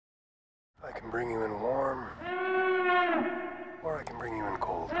can bring you in warm, or I can bring you in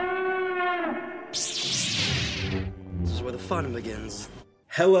cold. This is where the fun begins.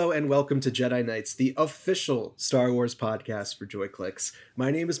 Hello and welcome to Jedi Nights, the official Star Wars podcast for JoyClicks. My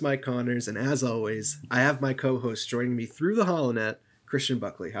name is Mike Connors, and as always, I have my co-host joining me through the HoloNet, Christian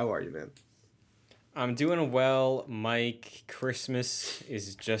Buckley. How are you, man? I'm doing well, Mike. Christmas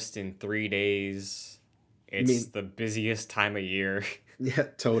is just in 3 days. It's the busiest time of year. Yeah,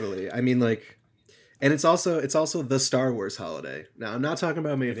 totally. I mean, like, and it's also the Star Wars holiday. Now, I'm not talking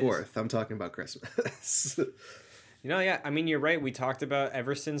about May 4th. I'm talking about Christmas. Yeah, I mean, you're right. We talked about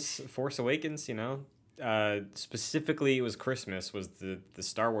ever since Force Awakens, specifically it was Christmas was the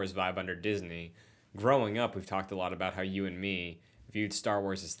Star Wars vibe under Disney. Growing up, we've talked a lot about how you and me viewed Star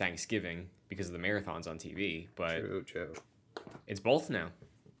Wars as Thanksgiving because of the marathons on TV, but True. It's both now.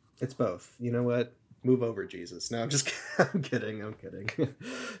 It's both. You know what? Move over, Jesus. No, I'm just I'm kidding.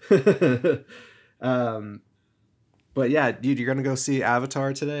 But yeah, dude, you're gonna go see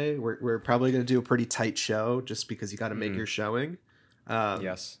Avatar today. We're probably gonna do a pretty tight show just because you got to make your showing.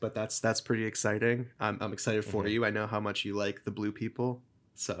 Yes, but that's pretty exciting. I'm excited for you. I know how much you like the blue people.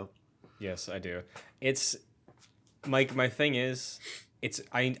 So yes, I do. It's Mike. My thing is,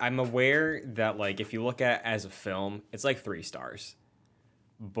 I'm aware that like if you look at it as a film, it's like 3 stars,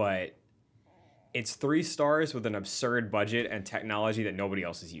 but it's 3 stars with an absurd budget and technology that nobody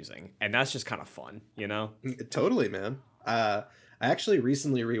else is using. And that's just kind of fun, you know? Totally, man. I actually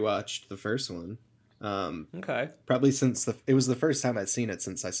recently rewatched the first one. Okay. Probably since it was the first time I'd seen it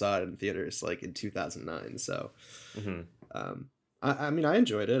since I saw it in theaters, like in 2009. So, I mean, I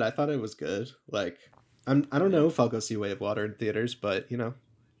enjoyed it. I thought it was good. Like, I don't know if I'll go see Way of Water in theaters, but you know,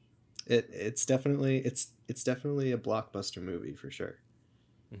 it's definitely a blockbuster movie for sure.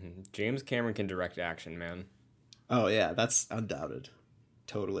 James Cameron can direct action, man. Oh yeah, that's undoubted.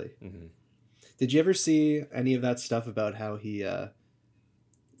 Totally. Did you ever see any of that stuff about how he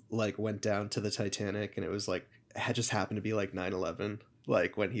like went down to the Titanic and it was like had just happened to be like 9/11,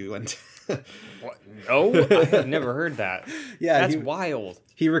 like when he went What? No, I have never heard that. Yeah, that's wild.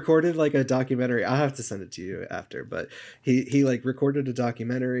 He recorded like a documentary. I'll have to send it to you after, but he like recorded a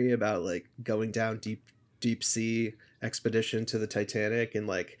documentary about like going down deep sea expedition to the Titanic, and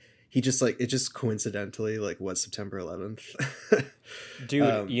like he just like it just coincidentally like was September 11th.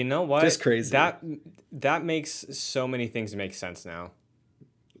 Dude, you know what? Just crazy. That makes so many things make sense now.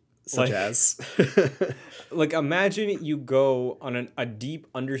 Such as like imagine you go on a deep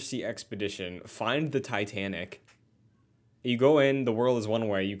undersea expedition, find the Titanic. You go in, the world is one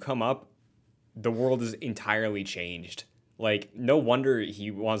way. You come up, the world is entirely changed. Like, no wonder he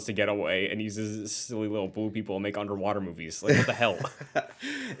wants to get away and uses silly little blue people and make underwater movies. Like, what the hell?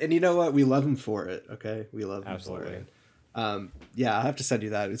 And you know what? We love him for it. Okay, we love him Absolutely. for it. Yeah, I have to send you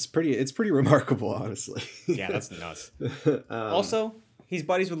that. It's pretty remarkable, honestly. Yeah, that's nuts. Also, he's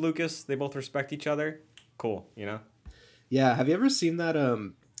buddies with Lucas. They both respect each other. Cool, you know? Yeah, have you ever seen that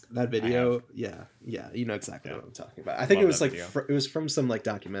video? Yeah, you know exactly what I'm talking about. I think it was like it was from some like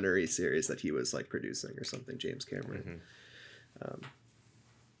documentary series that he was like producing or something, James Cameron.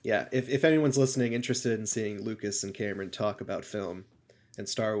 Yeah, if anyone's listening interested in seeing Lucas and Cameron talk about film and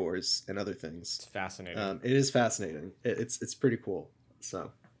Star Wars and other things, it's fascinating. It is fascinating. It's pretty cool.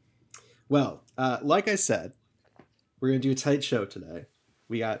 So, well, like I said, we're gonna do a tight show today.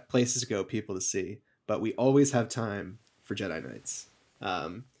 We got places to go, people to see, but we always have time for Jedi Nights.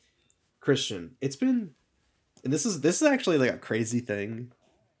 Christian, it's been, and this is actually like a crazy thing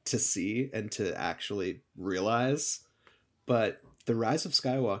to see and to actually realize, but The Rise of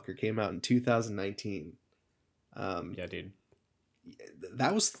Skywalker came out in 2019. Yeah, dude.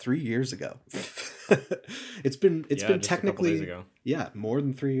 That was 3 years ago. It's been technically more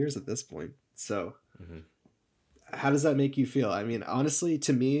than 3 years at this point. So how does that make you feel? I mean, honestly,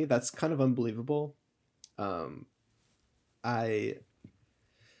 to me, that's kind of unbelievable. I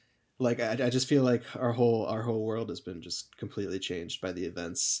just feel like our whole world has been just completely changed by the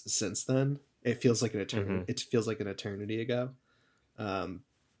events since then. It feels like an eternity. It feels like an eternity ago, and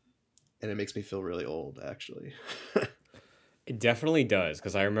it makes me feel really old, actually. It definitely does,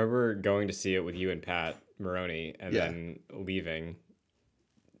 because I remember going to see it with you and Pat Maroney, and then leaving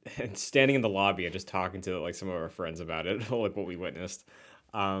and standing in the lobby and just talking to like some of our friends about it, like what we witnessed.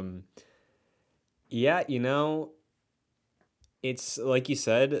 Yeah, you know, it's like you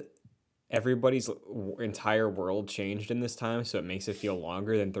said, everybody's entire world changed in this time, so it makes it feel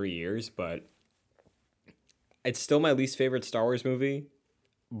longer than 3 years, but it's still my least favorite Star Wars movie.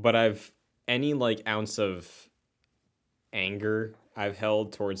 But I've any like ounce of anger I've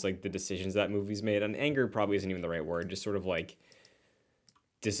held towards like the decisions that movie's made, and anger probably isn't even the right word, just sort of like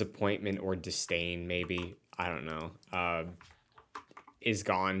disappointment or disdain, maybe, I don't know, is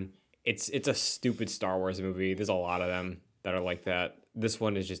gone. It's a stupid Star Wars movie. There's a lot of them that are like that. This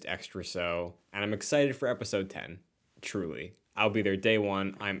one is just extra so, and I'm excited for episode 10. Truly, I'll be there day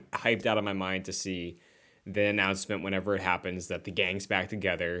one. I'm hyped out of my mind to see the announcement whenever it happens that the gang's back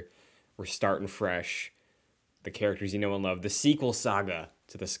together. We're starting fresh. The characters you know and love. The sequel saga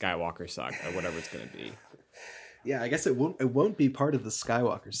to the Skywalker saga, or whatever it's gonna be. Yeah, I guess it won't be part of the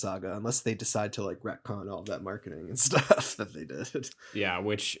Skywalker saga unless they decide to like retcon all that marketing and stuff that they did. Yeah,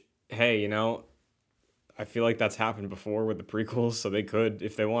 which, hey, I feel like that's happened before with the prequels, so they could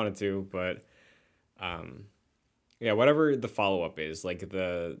if they wanted to, but yeah, whatever the follow-up is, like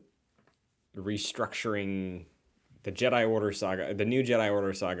the restructuring, the Jedi Order saga, the new Jedi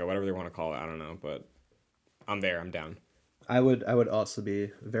Order saga, whatever they want to call it, I don't know, but I'm down. I would also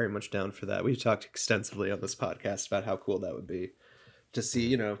be very much down for that. We talked extensively on this podcast about how cool that would be to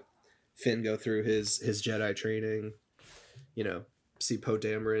see, Finn go through his Jedi training, see Poe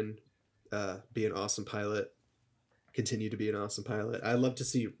Dameron be an awesome pilot, continue to be an awesome pilot. I'd love to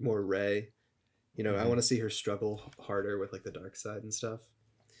see more Rey. I want to see her struggle harder with like the dark side and stuff.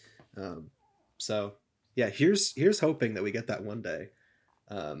 So yeah, here's hoping that we get that one day.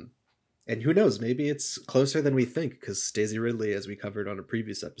 And who knows, maybe it's closer than we think, because Daisy Ridley, as we covered on a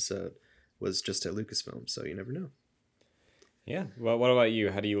previous episode, was just at Lucasfilm, so you never know. Yeah. Well, what about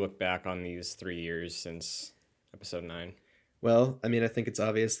you? How do you look back on these 3 years since episode 9? Well, I mean, I think it's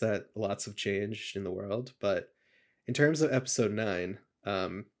obvious that lots have changed in the world, but in terms of episode 9,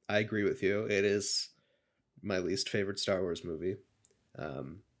 I agree with you. It is my least favorite Star Wars movie.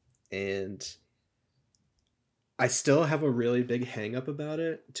 And I still have a really big hang up about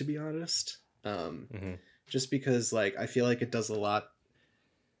it, to be honest. Just because like I feel like it does a lot.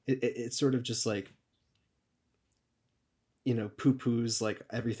 It's sort of just like, poo-poos like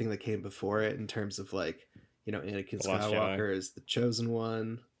everything that came before it in terms of like, Anakin Skywalker is the chosen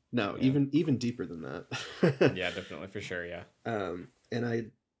one. No, yeah. even deeper than that. Yeah, definitely, for sure, yeah. And I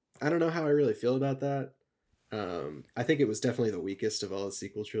don't know how I really feel about that. I think it was definitely the weakest of all the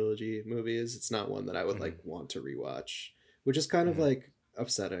sequel trilogy movies. It's not one that I would like want to rewatch, which is kind of like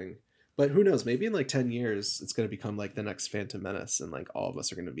upsetting. But who knows? Maybe in like 10 years, it's going to become like the next Phantom Menace, and like all of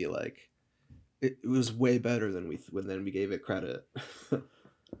us are going to be like, it was way better than we gave it credit.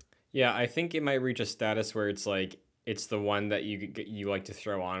 Yeah, I think it might reach a status where it's like it's the one that you like to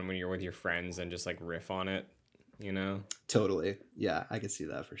throw on when you're with your friends and just like riff on it, Totally. Yeah, I could see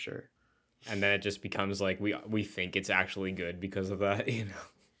that for sure. And then it just becomes like we think it's actually good because of that,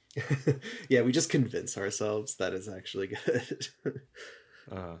 Yeah, we just convince ourselves that it's actually good.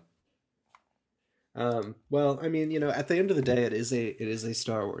 Well, I mean, at the end of the day, it is a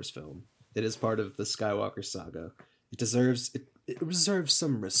Star Wars film. It is part of the Skywalker saga. It reserves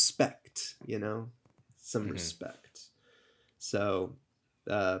some respect, some respect. So,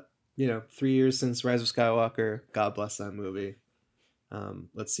 3 years since Rise of Skywalker, God bless that movie.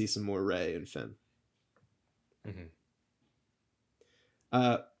 Let's see some more Rey and Finn.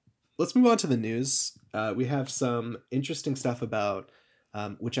 Let's move on to the news. We have some interesting stuff about,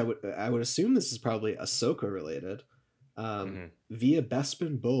 which I would assume this is probably Ahsoka related. Via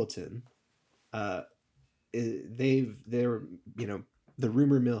Bespin Bulletin, the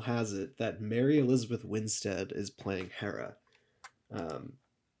rumor mill has it that Mary Elizabeth Winstead is playing Hera.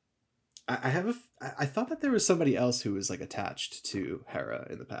 I thought that there was somebody else who was like attached to Hera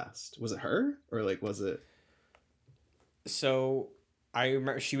in the past. Was it her, or like was it? So I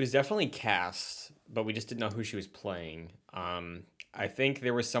remember she was definitely cast, but we just didn't know who she was playing. I think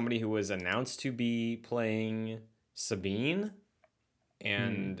there was somebody who was announced to be playing Sabine,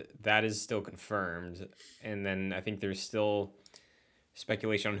 and that is still confirmed. And then I think there's still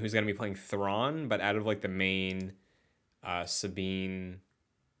speculation on who's going to be playing Thrawn, but out of like the main Sabine,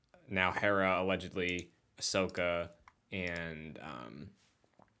 now Hera, allegedly Ahsoka, and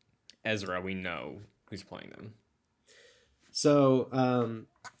Ezra, we know who's playing them. So,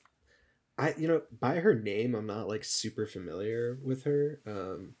 I by her name, I'm not like super familiar with her,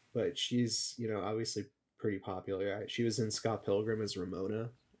 but she's obviously pretty popular. She was in Scott Pilgrim as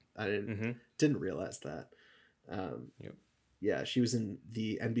Ramona. I didn't realize that. Yep. Yeah, she was in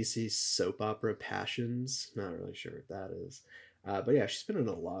the NBC soap opera Passions. Not really sure what that is. But yeah, she's been in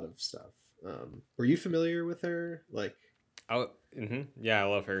a lot of stuff. Were you familiar with her? Like, yeah, I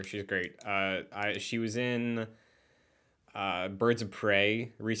love her. She's great. She was in Birds of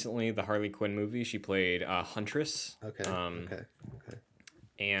Prey recently, the Harley Quinn movie. She played Huntress. Okay.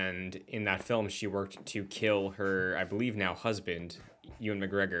 And in that film, she worked to kill her, I believe now husband, Ewan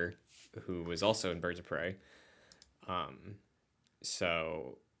McGregor, who was also in Birds of Prey.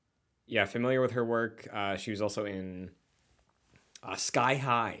 So, yeah, familiar with her work. She was also in Sky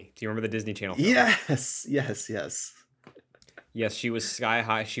High. Do you remember the Disney Channel film? Yes, yes, yes. Yes, she was Sky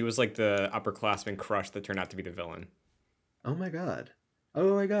High. She was like the upperclassman crush that turned out to be the villain. Oh my god.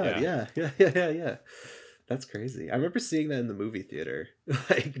 Oh my god. Yeah. Yeah, yeah, yeah, yeah, yeah. That's crazy. I remember seeing that in the movie theater,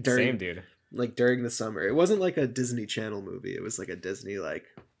 like Same, during dude. like during the summer. It wasn't like a Disney Channel movie. It was like a Disney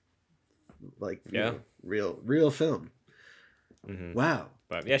Yeah. real film. Mm-hmm. Wow.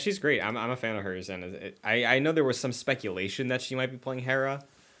 But yeah, she's great. I'm a fan of hers, and I know there was some speculation that she might be playing Hera,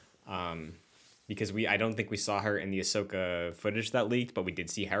 because I don't think we saw her in the Ahsoka footage that leaked, but we did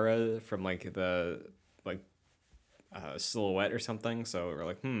see Hera from like the silhouette or something. So we're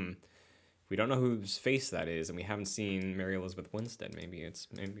like, we don't know whose face that is, and we haven't seen Mary Elizabeth Winstead. Maybe it's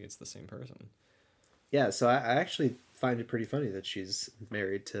the same person. Yeah, so I actually find it pretty funny that she's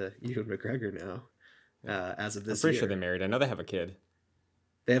married to Ewan McGregor now, as of I'm this pretty year. sure they're married. I know they have a kid.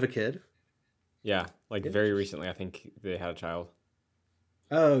 They have a kid? Yeah, like very recently, I think they had a child.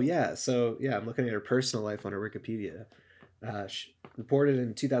 Oh, yeah. So, yeah, I'm looking at her personal life on her Wikipedia. She reported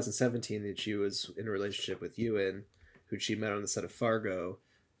in 2017 that she was in a relationship with Ewan, who she met on the set of Fargo.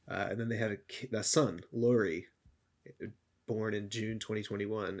 And then they had a son, Lori, born in June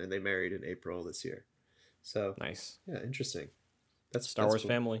 2021, and they married in April this year. So, Nice. yeah, interesting. That's Star Wars cool.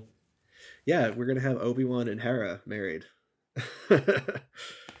 family. Yeah, we're gonna have Obi-Wan and Hera married.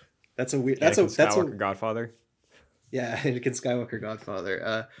 That's a weird. Skywalker Godfather. Yeah, Anakin Skywalker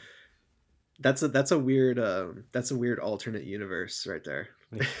Godfather. That's a weird alternate universe right there.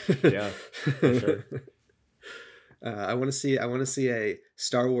 Yeah, for sure. I want to see a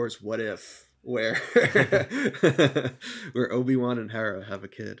Star Wars What If where where Obi-Wan and Hera have a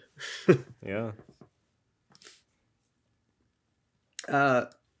kid. Yeah.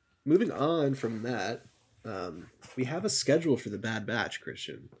 Moving on from that, we have a schedule for the Bad Batch,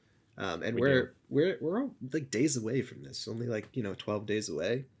 Christian, and we're all like days away from this. Only 12 days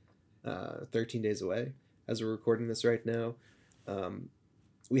away, 13 days away as we're recording this right now.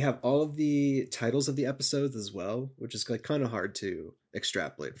 We have all of the titles of the episodes as well, which is like kind of hard to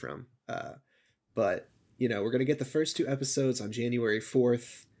extrapolate from. But we're gonna get the first 2 episodes on January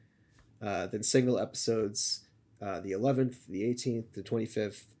 4th, then single episodes the 11th, the 18th, the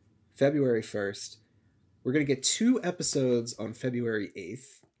 25th, February 1st. We're going to get 2 episodes on February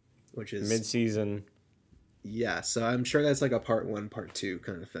 8th, which is mid-season. Yeah, so I'm sure that's like a part 1, part 2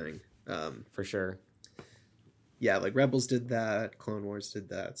 kind of thing. For sure. Yeah, like Rebels did that, Clone Wars did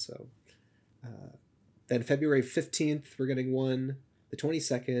that. So then February 15th, we're getting 1, the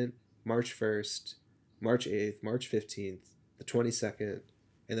 22nd, March 1st, March 8th, March 15th, the 22nd,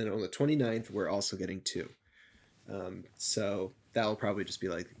 and then on the 29th, we're also getting 2. So that'll probably just be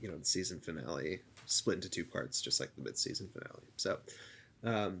like, the season finale split into 2 parts, just like the mid-season finale. So,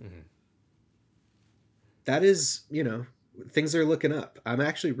 that is, things are looking up. I'm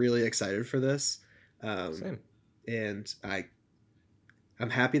actually really excited for this. Same. And I'm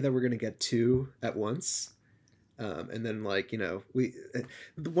happy that we're going to get 2 at once. And then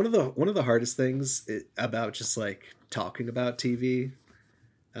one of the hardest things about just like talking about TV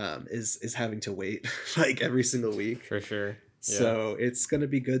is having to wait like every single week. For sure. Yeah. So it's going to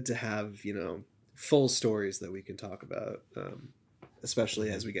be good to have, full stories that we can talk about, especially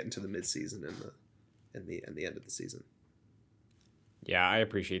as we get into the mid-season and the end of the season. Yeah, I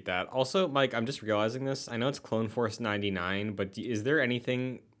appreciate that. Also, Mike, I'm just realizing this. I know it's Clone Force 99, but is there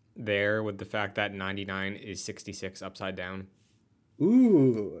anything there with the fact that 99 is 66 upside down?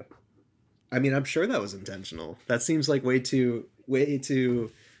 Ooh. I mean, I'm sure that was intentional. That seems like way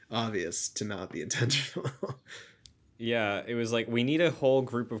too obvious to not be intentional. Yeah, it was like, we need a whole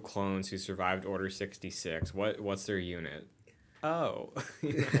group of clones who survived Order 66. What's their unit? Oh.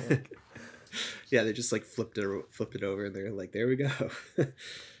 Yeah, they just like flipped it over, and they're like, there we go.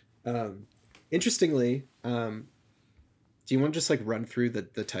 Interestingly, do you want to just like run through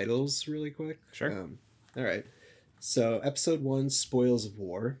the titles really quick? Sure. All right. So episode 1, Spoils of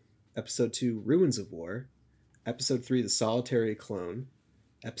War. Episode 2, Ruins of War. Episode 3, The Solitary Clone.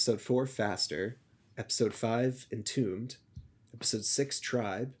 Episode 4, Faster. Episode 5, Entombed. Episode 6,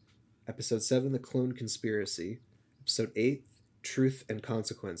 Tribe. Episode 7, The Clone Conspiracy. Episode 8, Truth and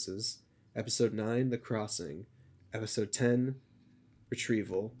Consequences. Episode 9, The Crossing. Episode 10,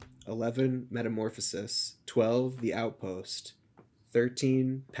 Retrieval. 11, Metamorphosis. 12, The Outpost.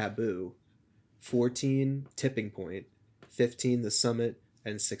 13, Paboo. 14, Tipping Point. 15, The Summit.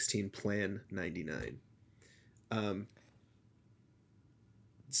 And 16, Plan 99.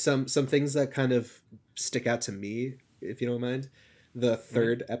 Some things that kind of stick out to me, if you don't mind. The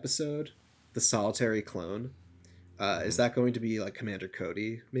third episode, The Solitary Clone. Is that going to be like Commander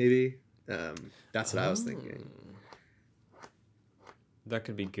Cody? Maybe. That's what I was thinking. That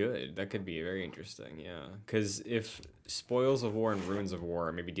could be good. That could be very interesting. Yeah, because if Spoils of War and Ruins of War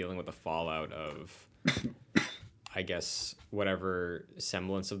are maybe dealing with the fallout of, I guess, whatever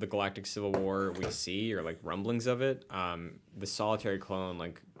semblance of the Galactic Civil War we see, or like rumblings of it, the solitary clone,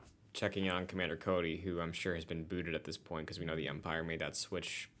 like checking on Commander Cody, who I'm sure has been booted at this point because we know the Empire made that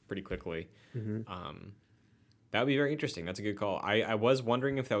switch pretty quickly. That would be very interesting. That's a good call. I was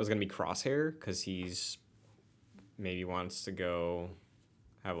wondering if that was going to be Crosshair, because he's maybe wants to go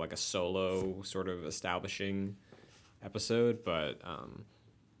have like a solo sort of establishing episode, but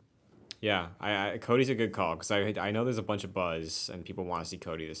yeah, Cody's a good call, because I know there's a bunch of buzz and people want to see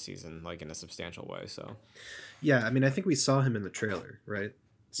Cody this season, like in a substantial way. So yeah, I mean, I think we saw him in the trailer, right?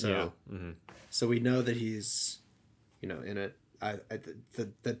 So yeah. So we know that he's, in it.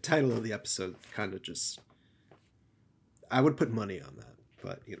 The title of the episode kind of just, I would put money on that,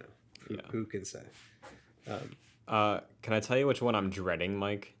 but who can say? Can I tell you which one I'm dreading,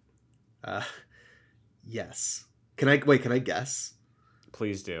 Mike? Yes. Can I guess?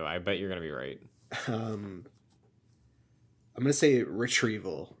 Please do. I bet you're gonna be right. I'm gonna say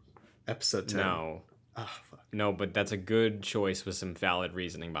Retrieval, episode 10. No. Oh, fuck. No, but that's a good choice with some valid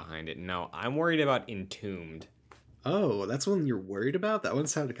reasoning behind it. No, I'm worried about Entombed. Oh, that's one you're worried about? That one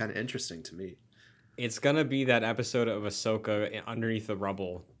sounded kind of interesting to me. It's gonna be that episode of Ahsoka underneath the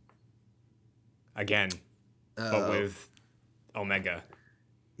rubble. Again. But with Omega.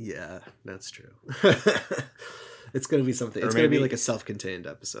 Yeah, that's true. It's going to be something. It's going to be like a self-contained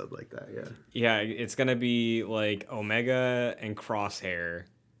episode like that, yeah. Yeah, it's going to be like Omega and Crosshair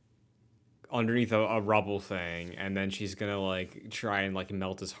underneath a rubble thing, and then she's going to like try and like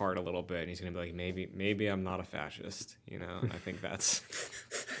melt his heart a little bit, and he's going to be like, maybe I'm not a fascist, And I think that's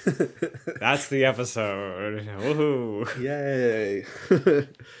the episode. Woohoo. Yay.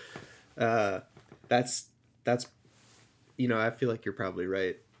 That's I feel like you're probably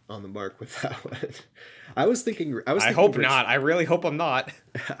right on the mark with that one. I hope not. I really hope I'm not.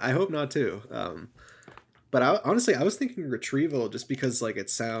 I hope not too. But honestly, I was thinking Retrieval, just because like it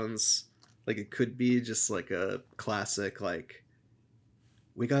sounds like it could be just like a classic, like,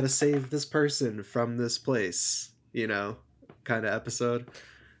 we got to save this person from this place, kind of episode.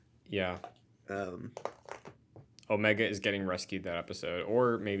 Yeah. Omega is getting rescued that episode,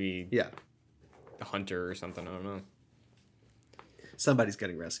 or maybe the Hunter or something. I don't know. Somebody's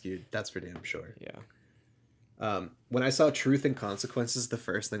getting rescued. That's for damn sure. Yeah. When I saw Truth and Consequences, the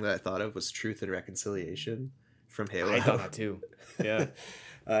first thing that I thought of was Truth and Reconciliation from Halo. I thought that too. Yeah.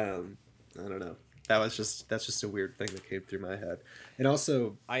 I don't know. That's just a weird thing that came through my head. And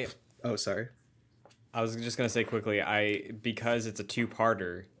also, oh, sorry. I was just gonna say quickly, because it's a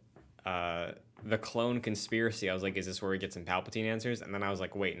two-parter, the clone conspiracy, I was like, is this where we get some Palpatine answers? And then I was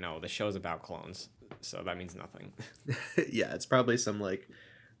like, wait, no, the show's about clones, so that means nothing. Yeah, it's probably some like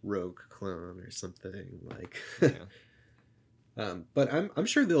rogue clone or something like. Yeah. But I'm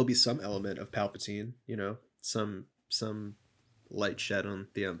sure there'll be some element of Palpatine, some light shed on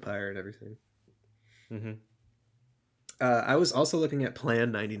the Empire and everything. Mm-hmm. I was also looking at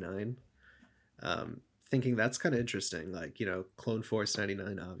Plan 99, thinking that's kind of interesting, like, Clone Force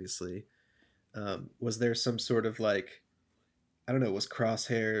 99, obviously. Was there some sort of like, I don't know, was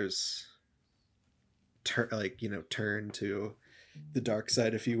Crosshair's turn to the dark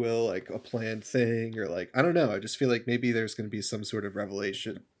side, if you will, like a planned thing, or like, I don't know, I just feel like maybe there's going to be some sort of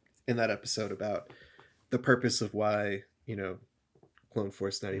revelation in that episode about the purpose of why, Clone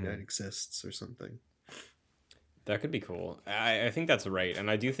Force 99 exists or something. That could be cool. I think that's right, and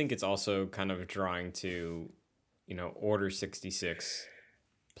I do think it's also kind of drawing to, Order 66,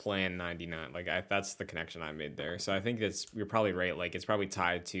 Plan 99. Like, that's the connection I made there. So I think you're probably right. Like, it's probably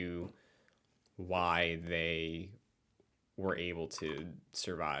tied to why they were able to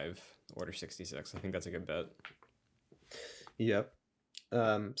survive Order 66. I think that's a good bet. Yep.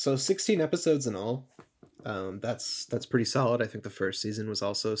 So 16 episodes in all. That's pretty solid. I think the first season was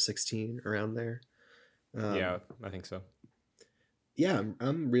also 16, around there. Yeah, I think so. Yeah,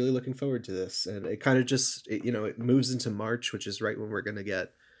 I'm really looking forward to this, and it kind of just it moves into March, which is right when we're gonna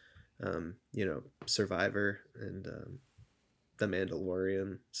get Survivor and The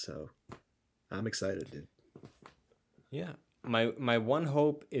Mandalorian. So I'm excited, dude. Yeah, my one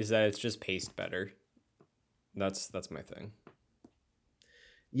hope is that it's just paced better. That's my thing.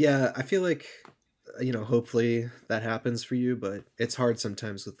 Yeah, I feel like hopefully that happens for you, but it's hard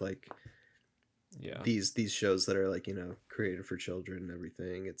sometimes with like. Yeah, these shows that are like created for children and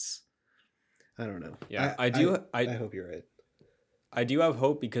everything. It's, I don't know. Yeah, I hope you're right. I do have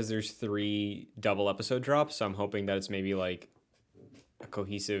hope because there's 3 double episode drops, so I'm hoping that it's maybe like a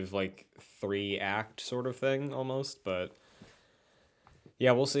cohesive like 3-act sort of thing almost, but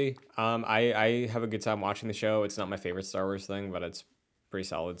yeah, we'll see. I have a good time watching the show. It's not my favorite Star Wars thing, but it's pretty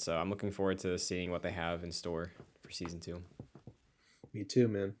solid, so I'm looking forward to seeing what they have in store for season 2. Me too,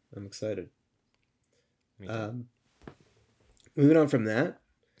 man. I'm excited. Me too. Moving on from that,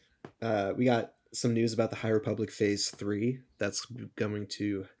 we got some news about the High Republic Phase 3. That's going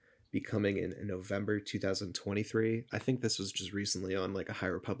to be coming in November 2023. I think this was just recently on like a High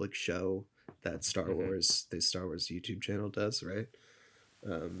Republic show that Star Wars YouTube channel does, right?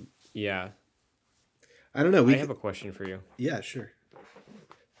 Yeah. I don't know. I have a question for you. Yeah, sure.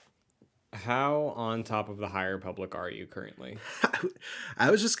 How on top of the High Republic are you currently? I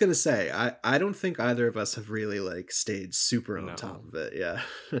was just gonna say, I don't think either of us have really like stayed super on top of it. Yeah.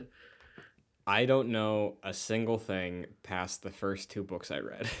 I don't know a single thing past the first 2 books I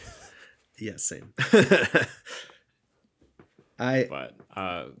read. Yeah, same. But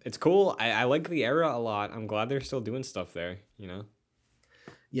it's cool. I like the era a lot. I'm glad they're still doing stuff there, you know?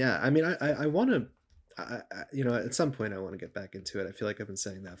 Yeah, I mean, I want to, you know, at some point I want to get back into it. I feel like I've been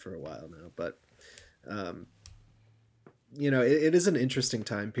saying that for a while now, but, you know, it is an interesting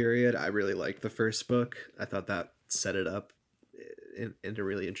time period. I really liked the first book. I thought that set it up in a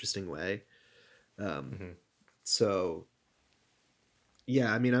really interesting way. So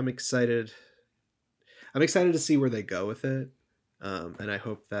yeah, I mean, I'm excited to see where they go with it. And I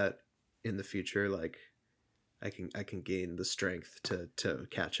hope that in the future, like I can gain the strength to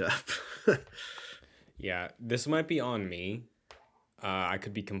catch up. Yeah, this might be on me. I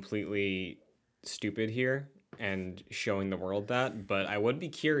could be completely stupid here and showing the world that, but I would be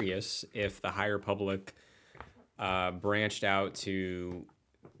curious if the High Republic branched out to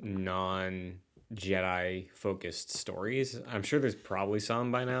non-Jedi focused stories. I'm sure there's probably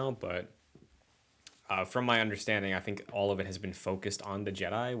some by now, but from my understanding, I think all of it has been focused on the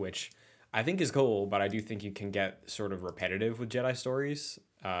Jedi, which I think is cool, but I do think you can get sort of repetitive with Jedi stories.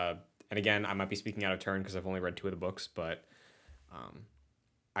 And again, I might be speaking out of turn because I've only read 2 of the books, but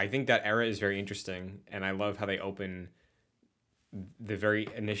I think that era is very interesting, and I love how they open the very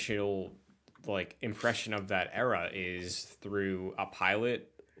initial like impression of that era is through a pilot,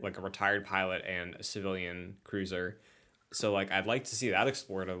 like a retired pilot and a civilian cruiser. So like I'd like to see that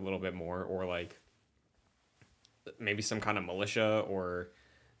explored a little bit more, or like maybe some kind of militia, or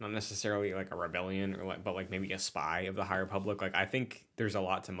not necessarily like a rebellion, or like, but like maybe a spy of the High Republic. Like I think there's a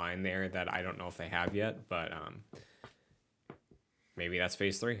lot to mine there that I don't know if they have yet, but maybe that's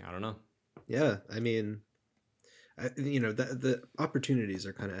phase 3. I don't know. Yeah, I mean, you know, the opportunities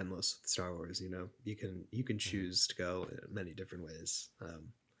are kind of endless with Star Wars. You know, you can choose to go in many different ways.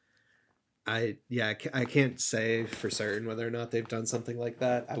 I can't say for certain whether or not they've done something like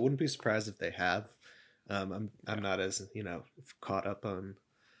that. I wouldn't be surprised if they have. I'm not as, you know, caught up on,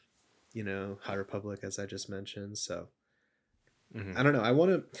 you know, High Republic as I just mentioned. So I don't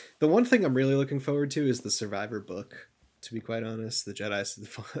know. The one thing I'm really looking forward to is the Survivor book. To be quite honest, the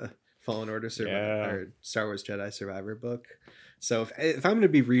Fallen Order or Star Wars Jedi Survivor book. So if I'm going to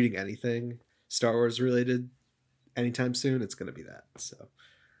be reading anything Star Wars related anytime soon, it's going to be that. So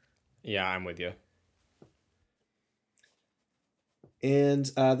yeah, I'm with you. And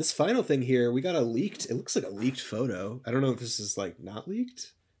this final thing here, we got it looks like a leaked photo. I don't know if this is like not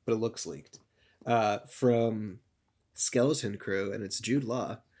leaked, but it looks leaked. From Skeleton Crew, and it's Jude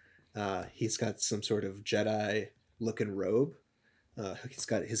Law. He's got some sort of Jedi looking robe. He's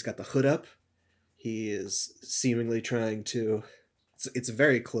got the hood up. He is seemingly trying to. It's a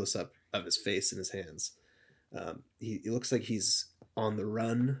very close up of his face and his hands. He looks like he's on the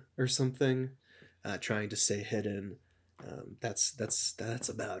run or something, trying to stay hidden. That's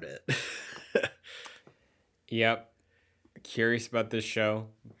about it. Yep. Curious about this show,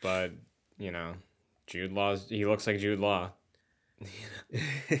 but you know, he looks like Jude Law.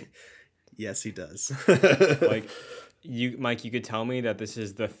 Yes, he does. Like Mike, you could tell me that this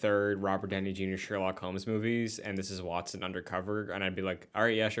is the 3rd Robert Downey Jr. Sherlock Holmes movies, and this is Watson undercover, and I'd be like, all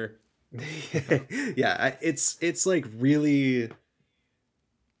right, yeah, sure. Yeah, it's like really.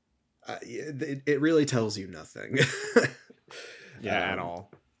 It really tells you nothing. Yeah, at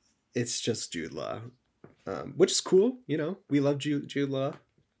all. It's just Jude Law, which is cool. You know, we love Jude Law.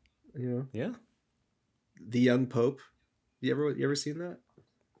 You know, yeah. The Young Pope. You ever seen that?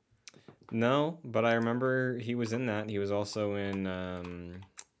 No, but I remember he was in that. He was also in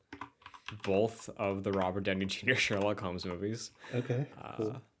both of the Robert Downey Jr. Sherlock Holmes movies. Okay,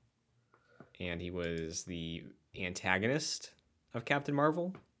 cool. And he was the antagonist of Captain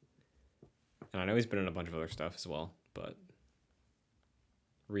Marvel. And I know he's been in a bunch of other stuff as well, but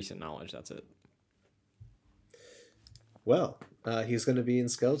recent knowledge. That's it. Well, he's going to be in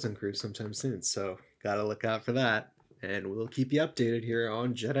Skeleton Crew sometime soon, so gotta look out for that. And we'll keep you updated here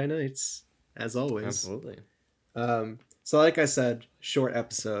on Jedi Nights, as always. Absolutely. So like I said, short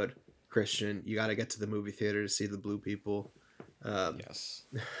episode. Christian, you got to get to the movie theater to see the Blue People. Yes.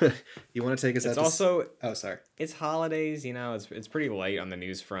 You want to take us It's out also... Oh, sorry. It's holidays, you know, it's pretty late on the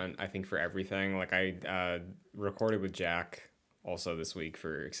news front, I think, for everything. Like, I recorded with Jack also this week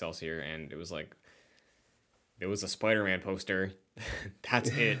for Excelsior, and it was like, it was a Spider-Man poster. That's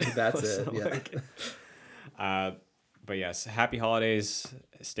it. That's it, yeah. Like, but yes, happy holidays,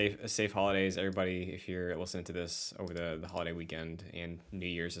 safe holidays, everybody, if you're listening to this over the holiday weekend and New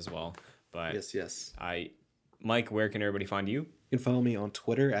Year's as well. But Yes. Mike, where can everybody find you? You can follow me on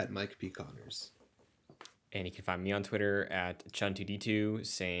Twitter at Mike P. Connors. And you can find me on Twitter at Chun2D2.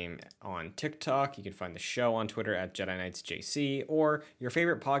 Same on TikTok. You can find the show on Twitter at Jedi Nights JC, or your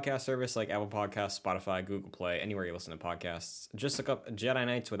favorite podcast service like Apple Podcasts, Spotify, Google Play, anywhere you listen to podcasts. Just look up Jedi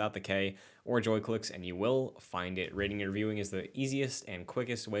Nights without the K or JoyClicks, and you will find it. Rating and reviewing is the easiest and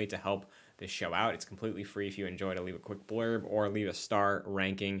quickest way to help this show out. It's completely free if you enjoy to leave a quick blurb or leave a star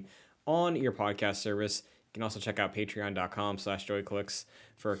ranking on your podcast service. You can also check out patreon.com/joyclicks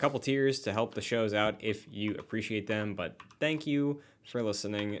for a couple tiers to help the shows out if you appreciate them. But thank you for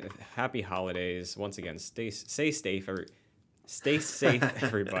listening. Happy holidays. Once again, stay safe,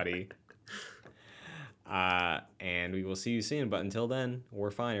 everybody. And we will see you soon. But until then,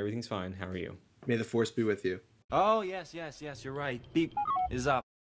 we're fine. Everything's fine. How are you? May the Force be with you. Oh, yes, you're right. Beep is up.